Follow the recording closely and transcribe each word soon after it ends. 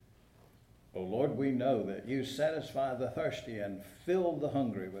O Lord, we know that you satisfy the thirsty and fill the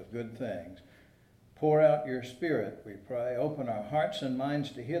hungry with good things. Pour out your Spirit, we pray. Open our hearts and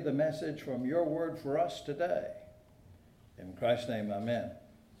minds to hear the message from your word for us today. In Christ's name, amen.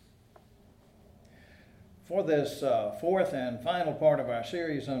 For this fourth and final part of our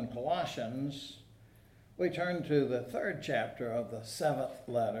series on Colossians, we turn to the third chapter of the seventh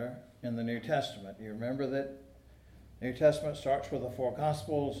letter in the New Testament. You remember that the New Testament starts with the four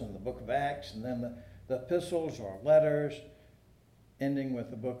Gospels and the book of Acts, and then the epistles or letters, ending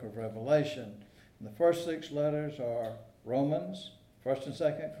with the book of Revelation. And the first six letters are Romans, 1st and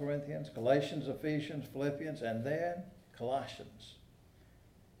 2nd Corinthians, Galatians, Ephesians, Philippians, and then Colossians.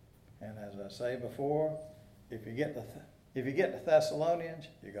 And as I say before, if you get to Thessalonians,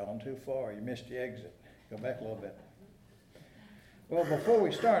 you're going too far. You missed your exit. Go back a little bit. Well, before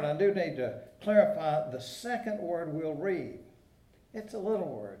we start, I do need to clarify the second word we'll read. It's a little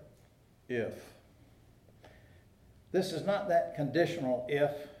word, if. This is not that conditional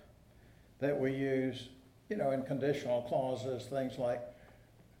if that we use, in conditional clauses, things like,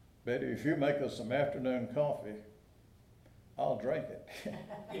 Betty, if you make us some afternoon coffee, I'll drink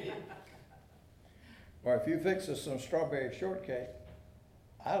it. Or if you fix us some strawberry shortcake,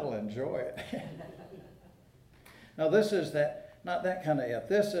 I'll enjoy it. Now, this is not that kind of if.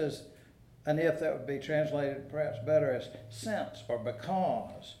 This is an if that would be translated perhaps better as since or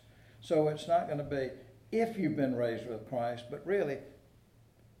because. So it's not going to be if you've been raised with Christ, but really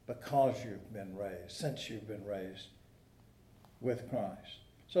because you've been raised, since you've been raised with Christ.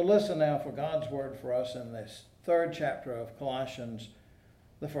 So listen now for God's word for us in this third chapter of Colossians,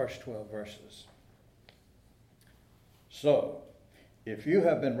 the first 12 verses. So, if you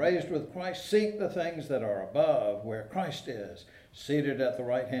have been raised with Christ, seek the things that are above, where Christ is, seated at the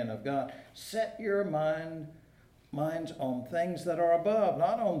right hand of God. Set your minds on things that are above,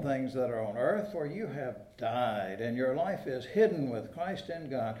 not on things that are on earth, for you have died, and your life is hidden with Christ in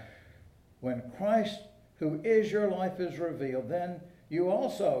God. When Christ, who is your life, is revealed, then you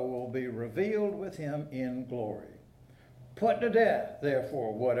also will be revealed with him in glory. Put to death,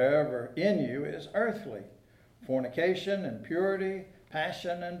 therefore, whatever in you is earthly: fornication, impurity,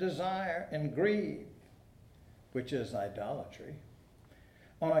 passion, and desire, and greed, which is idolatry.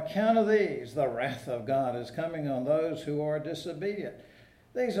 On account of these, the wrath of God is coming on those who are disobedient.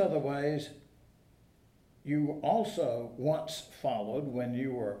 These are the ways you also once followed when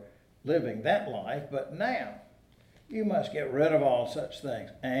you were living that life, but now you must get rid of all such things: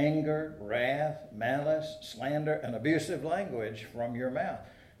 anger, wrath, malice, slander, and abusive language from your mouth.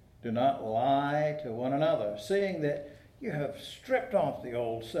 Do not lie to one another, seeing that you have stripped off the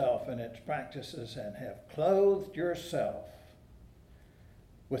old self and its practices and have clothed yourself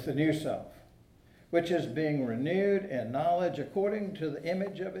with the new self, which is being renewed in knowledge according to the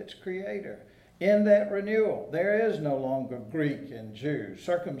image of its creator. In that renewal, there is no longer Greek and Jew,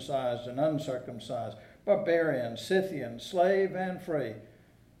 circumcised and uncircumcised, barbarian, Scythian, slave and free,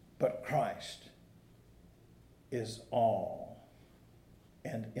 but Christ is all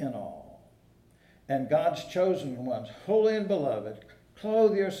and in all. And God's chosen ones, holy and beloved,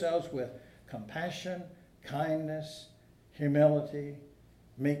 clothe yourselves with compassion, kindness, humility,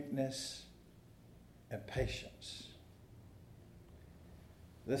 meekness, and patience.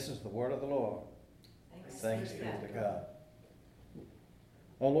 This is the word of the Lord. Thanks be to God.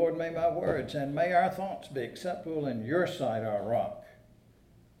 O Lord, may my words and may our thoughts be acceptable in your sight, our rock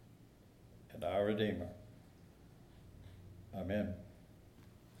and our Redeemer. Amen.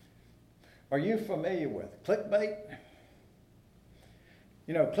 Are you familiar with clickbait?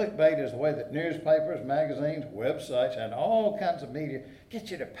 Clickbait is the way that newspapers, magazines, websites, and all kinds of media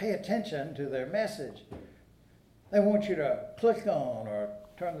get you to pay attention to their message. They want you to click on or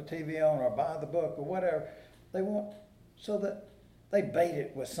turn the TV on or buy the book or whatever. They want so that they bait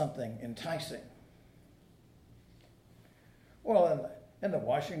it with something enticing. Well, in the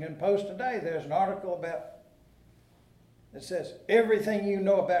Washington Post today, there's an article about it says, everything you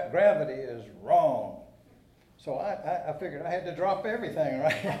know about gravity is wrong. So I figured I had to drop everything,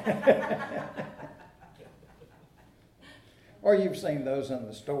 right? Or you've seen those in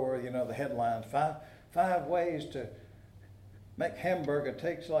the store, the headlines, five ways to make hamburger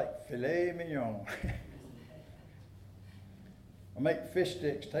taste like filet mignon. Or make fish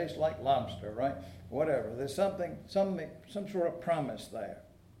sticks taste like lobster, right? Whatever. There's some sort of promise there.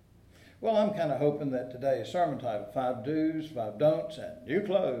 Well, I'm kind of hoping that today's sermon title, 5 Do's, 5 Don'ts, and New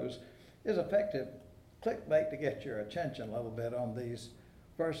Clothes, is effective clickbait to get your attention a little bit on these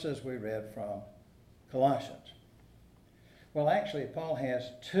verses we read from Colossians. Well, actually, Paul has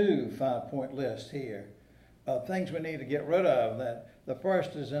 2 5-point lists here of things we need to get rid of that The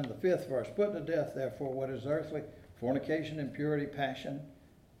first is in the 5th verse. Put to death, therefore, what is earthly: fornication, impurity, passion,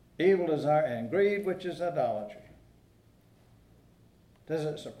 evil desire, and greed, which is idolatry. Does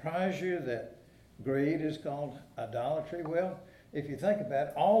it surprise you that greed is called idolatry? Well, if you think about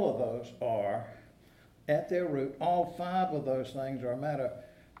it, all of those are, at their root, all 5 of those things are a matter of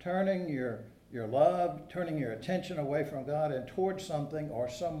turning your love, turning your attention away from God and towards something or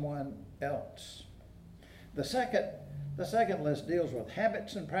someone else. The second list deals with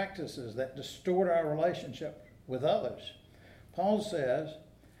habits and practices that distort our relationship with others. Paul says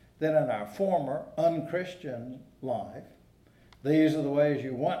that in our former unchristian life, these are the ways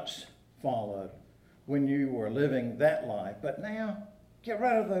you once followed when you were living that life. But now, get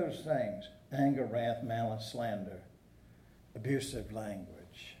rid of those things: anger, wrath, malice, slander, abusive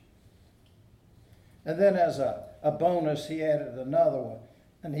language. And then as a bonus, he added another one,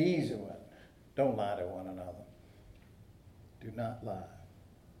 an easy one. Don't lie to one another. Do not lie.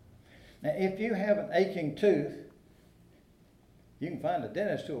 Now, if you have an aching tooth, you can find a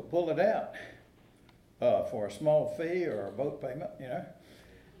dentist who will pull it out for a small fee or a boat payment, you know.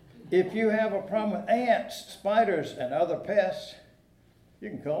 If you have a problem with ants, spiders, and other pests, you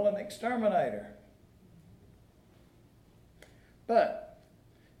can call an exterminator. But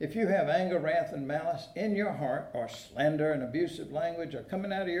if you have anger, wrath, and malice in your heart, or slander and abusive language are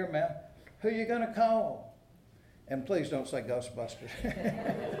coming out of your mouth, who are you going to call? And please don't say Ghostbusters.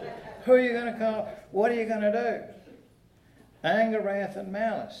 Who are you going to call? What are you going to do? Anger, wrath, and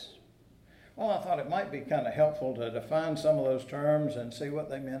malice. Well, I thought it might be kind of helpful to define some of those terms and see what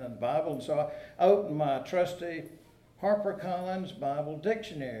they meant in the Bible. And so I opened my trusty HarperCollins Bible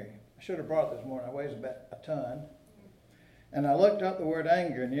Dictionary. I should have brought this morning. It weighs about a ton. And I looked up the word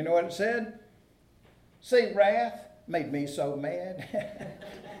anger, and you know what it said? See, wrath made me so mad.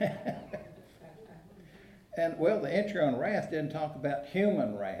 And, well, the entry on wrath didn't talk about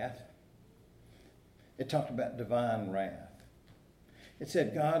human wrath. It talked about divine wrath. It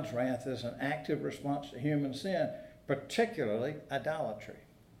said God's wrath is an active response to human sin, particularly idolatry,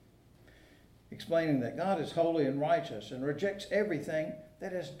 explaining that God is holy and righteous and rejects everything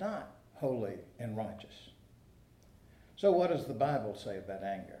that is not holy and righteous. So what does the Bible say about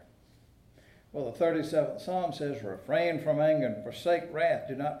anger? Well, the 37th Psalm says, refrain from anger and forsake wrath.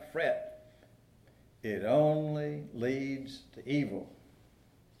 Do not fret. It only leads to evil.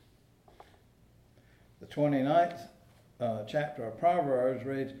 The 29th chapter of Proverbs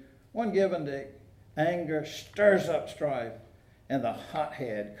reads, one given to anger stirs up strife, and the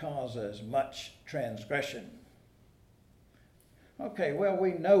hothead causes much transgression. Okay, well,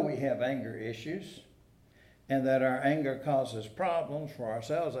 we know we have anger issues, and that our anger causes problems for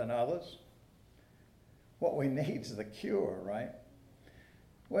ourselves and others. What we need is the cure, right?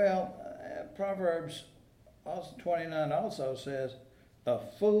 Well, Proverbs 29 also says, a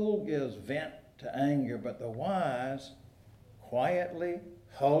fool gives vent to anger, but the wise quietly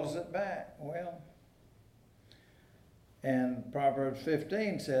holds it back. Well, and Proverbs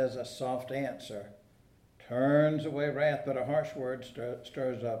 15 says, a soft answer turns away wrath, but a harsh word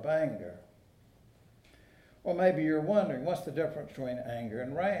stirs up anger. Well, maybe you're wondering, what's the difference between anger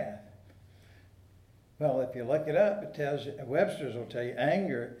and wrath? Well, if you look it up, it tells you, Webster's will tell you,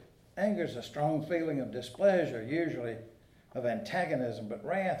 anger is a strong feeling of displeasure, usually of antagonism, but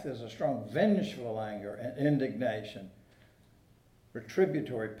wrath is a strong vengeful anger and indignation,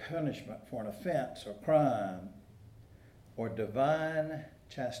 retributory punishment for an offense or crime, or divine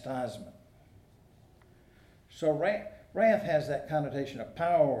chastisement. So wrath has that connotation of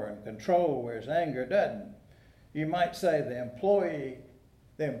power and control, whereas anger doesn't. You might say the employee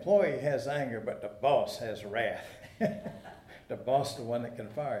has anger, but the boss has wrath. The boss is the one that can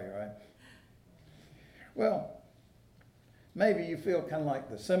fire you, right? Well, maybe you feel kind of like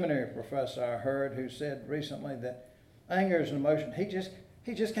the seminary professor I heard who said recently that anger is an emotion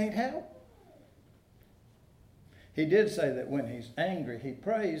he just can't help. He did say that when he's angry, he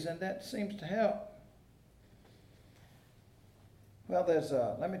prays, and that seems to help. Well, there's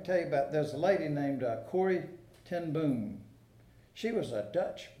a lady named Corrie ten Boom. She was a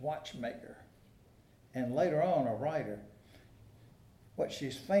Dutch watchmaker and later on a writer. What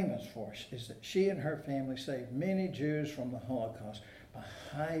she's famous for is that she and her family saved many Jews from the Holocaust by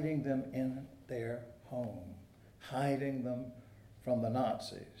hiding them in their home, hiding them from the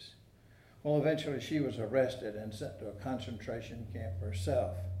Nazis. Well, eventually she was arrested and sent to a concentration camp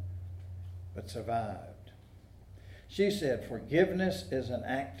herself, but survived. She said, forgiveness is an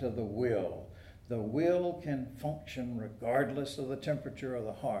act of the will. The will can function regardless of the temperature of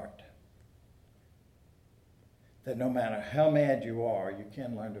the heart. That no matter how mad you are, you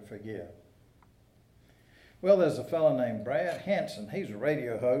can learn to forgive. Well, there's a fellow named Brad Hansen. He's a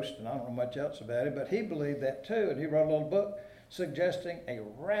radio host, and I don't know much else about him, but he believed that too, and he wrote a little book suggesting a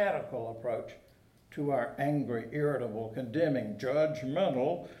radical approach to our angry, irritable, condemning,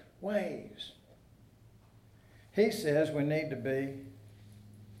 judgmental ways. He says we need to be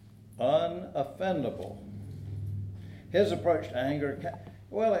unoffendable. His approach to anger,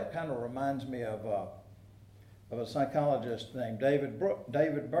 well, it kind of reminds me of a psychologist named David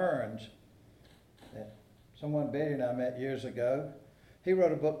Burns, that someone Betty and I met years ago. He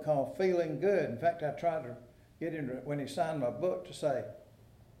wrote a book called Feeling Good. In fact, I tried to get him to, when he signed my book, to say,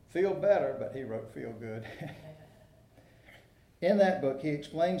 feel better, but he wrote feel good. In that book, he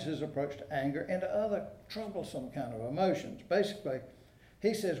explains his approach to anger and to other troublesome kind of emotions. Basically,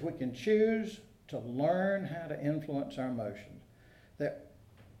 he says we can choose to learn how to influence our emotions. That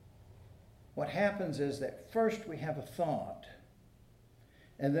what happens is that first we have a thought,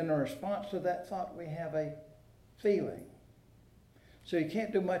 and then in response to that thought, we have a feeling. So you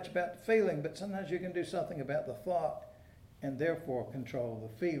can't do much about the feeling, but sometimes you can do something about the thought and therefore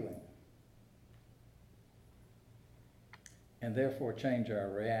control the feeling. And therefore change our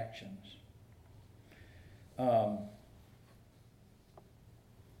reactions. Well,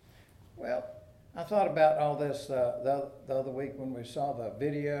 I thought about all this the other week when we saw the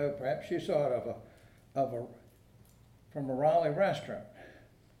video. Perhaps you saw it from a Raleigh restaurant.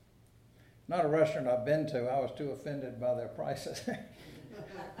 Not a restaurant I've been to. I was too offended by their prices.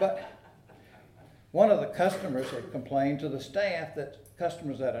 But one of the customers had complained to the staff that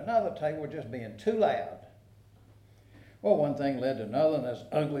customers at another table were just being too loud. Well, one thing led to another, and there's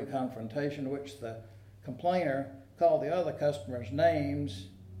ugly confrontation in which the complainer called the other customers names,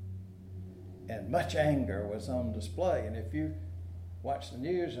 and much anger was on display. And if you watched the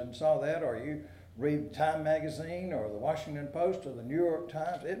news and saw that, or you read Time magazine or the Washington Post or the New York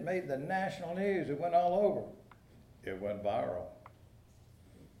Times, it made the national news. It went all over. It went viral.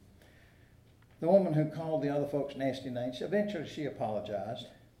 The woman who called the other folks nasty names, eventually she apologized.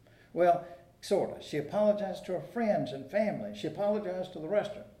 Well, sort of. She apologized to her friends and family. She apologized to the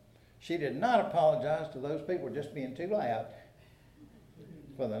restaurant. She did not apologize to those people just being too loud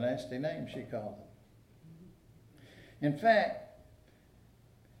for the nasty names she called them. In fact,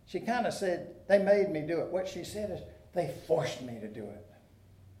 she kind of said, they made me do it. What she said is, they forced me to do it.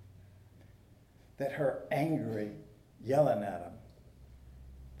 That her angry yelling at them,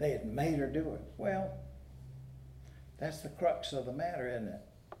 they had made her do it. Well, that's the crux of the matter, isn't it?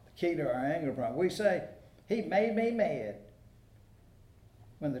 The key to our anger problem. We say, he made me mad.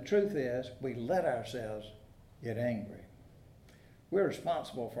 When the truth is, we let ourselves get angry. We're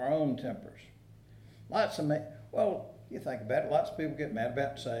responsible for our own tempers. Well, you think about it, lots of people get mad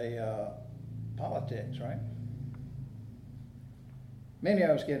about, say, politics, right? Many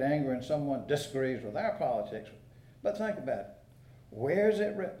of us get angry when someone disagrees with our politics. But think about it. Where is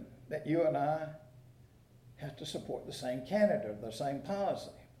it written that you and I have to support the same candidate, the same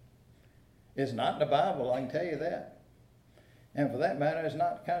policy? It's not in the Bible, I can tell you that. And for that matter, it's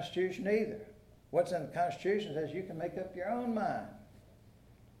not the Constitution either. What's in the Constitution says you can make up your own mind.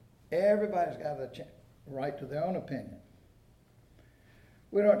 Everybody's got the right to their own opinion.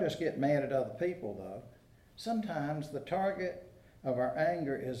 We don't just get mad at other people, though. Sometimes the target of our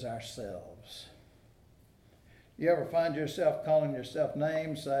anger is ourselves. You ever find yourself calling yourself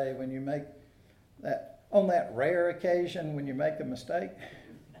names, say, when you make that, on that rare occasion when you make a mistake?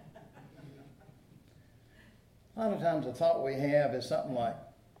 A lot of times the thought we have is something like,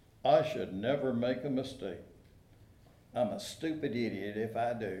 I should never make a mistake. I'm a stupid idiot if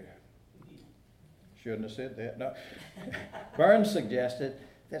I do. Shouldn't have said that. No. Burns suggested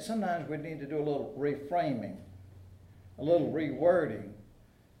that sometimes we need to do a little reframing, a little rewording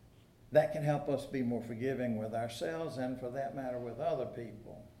that can help us be more forgiving with ourselves and, for that matter, with other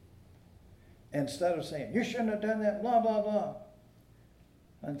people. Instead of saying, you shouldn't have done that, blah, blah, blah,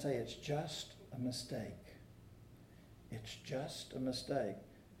 I'd say it's just a mistake. It's just a mistake.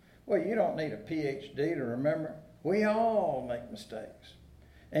 Well, you don't need a PhD to remember. We all make mistakes.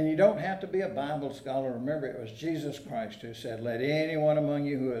 And you don't have to be a Bible scholar. Remember, it was Jesus Christ who said, let anyone among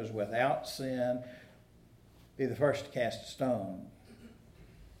you who is without sin be the first to cast a stone.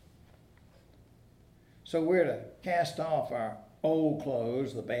 So we're to cast off our old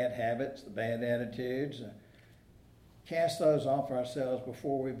clothes, the bad habits, the bad attitudes, cast those off ourselves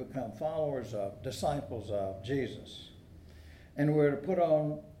before we become followers of, disciples of Jesus. And we're to put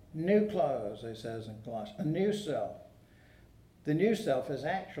on new clothes, it says in Colossians, a new self. The new self is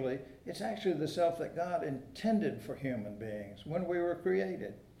actually the self that God intended for human beings when we were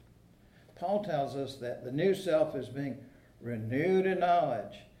created. Paul tells us that the new self is being renewed in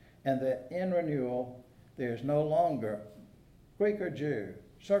knowledge, and that in renewal, There's no longer Greek or Jew,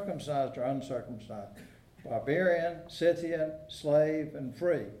 circumcised or uncircumcised, barbarian, Scythian, slave, and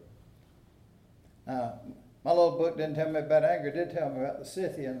free. My little book didn't tell me about anger. It did tell me about the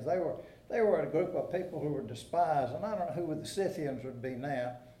Scythians. They were a group of people who were despised, and I don't know who the Scythians would be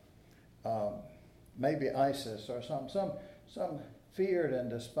now. Maybe ISIS or some feared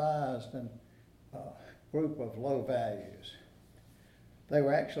and despised and group of low values. They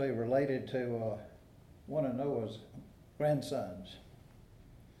were actually related to one of Noah's grandsons.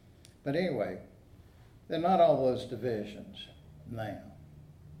 But anyway, they're not all those divisions now.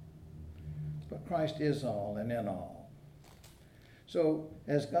 But Christ is all and in all. So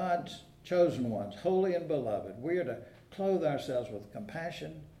as God's chosen ones, holy and beloved, we are to clothe ourselves with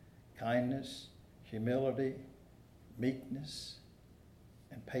compassion, kindness, humility, meekness,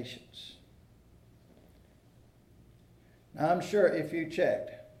 and patience. Now I'm sure if you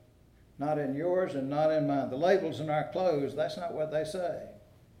checked, not in yours and not in mine, the labels in our clothes, that's not what they say.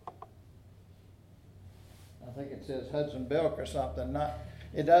 I think it says Hudson Belk or something.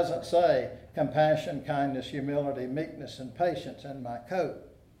 It doesn't say compassion, kindness, humility, meekness, and patience in my coat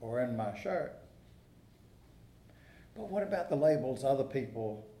or in my shirt. But what about the labels other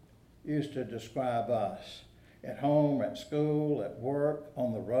people used to describe us? At home, at school, at work,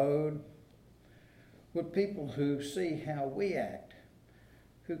 on the road? Would people who see how we act,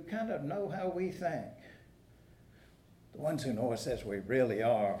 who kind of know how we think, the ones who know us as we really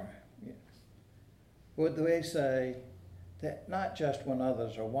are, would they say that not just when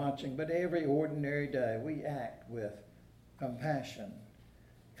others are watching, but every ordinary day we act with compassion,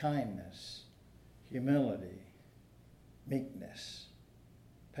 kindness, humility, meekness,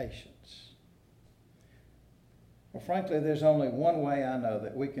 patience? Well, frankly, there's only one way I know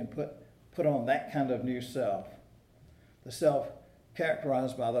that we can put on that kind of new self, the self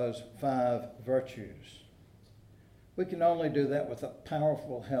characterized by those 5 virtues. We can only do that with a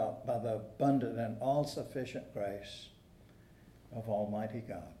powerful help by the abundant and all-sufficient grace of Almighty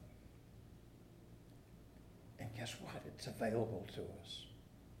God. And guess what? It's available to us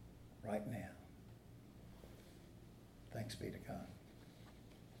right now. Thanks be to God.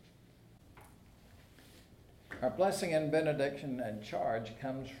 Our blessing and benediction and charge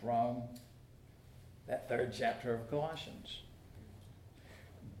comes from that 3rd chapter of Colossians.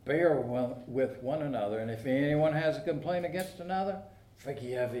 Bear with one another, and if anyone has a complaint against another,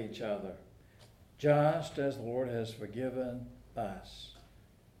 forgive each other, just as the Lord has forgiven us.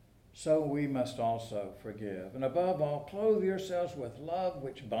 So we must also forgive. And above all, clothe yourselves with love,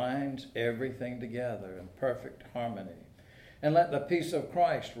 which binds everything together in perfect harmony. And let the peace of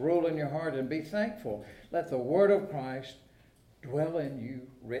Christ rule in your heart, and be thankful. Let the word of Christ dwell in you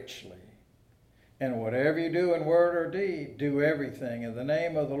richly. And whatever you do in word or deed, do everything in the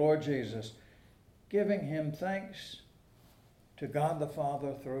name of the Lord Jesus, giving him thanks to God the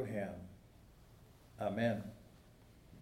Father through him. Amen.